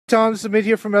Tom, this is Amit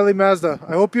here from LA Mazda.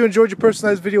 I hope you enjoyed your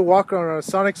personalized video walk around on a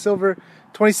Sonic Silver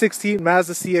 2016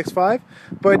 Mazda CX-5,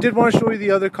 but I did want to show you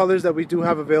the other colors that we do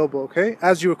have available, okay,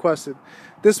 as you requested.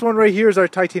 This one right here is our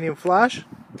Titanium Flash.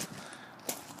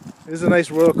 It is a nice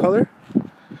royal color.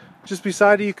 Just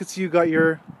beside it you can see you got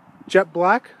your Jet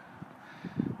Black.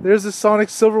 There's the Sonic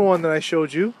Silver one that I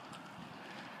showed you.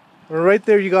 And right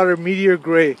there you got our Meteor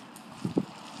Gray.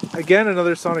 Again,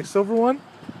 another Sonic Silver one.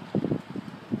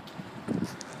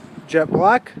 Jet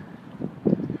Black.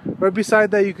 Right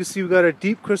beside that you can see we got our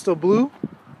Deep Crystal Blue.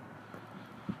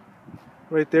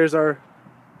 Right there's our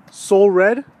Soul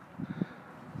Red.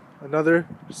 Another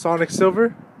Sonic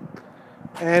Silver.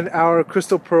 And our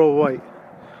Crystal Pearl White.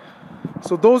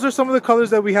 So those are some of the colors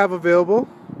that we have available.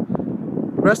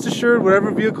 Rest assured, whatever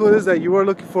vehicle it is that you are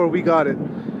looking for, we got it.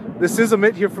 This is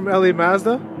Amit here from LA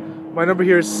Mazda. My number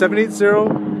here is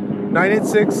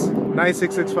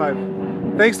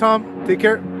 780-986-9665. Thanks, Tom. Take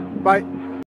care. Bye.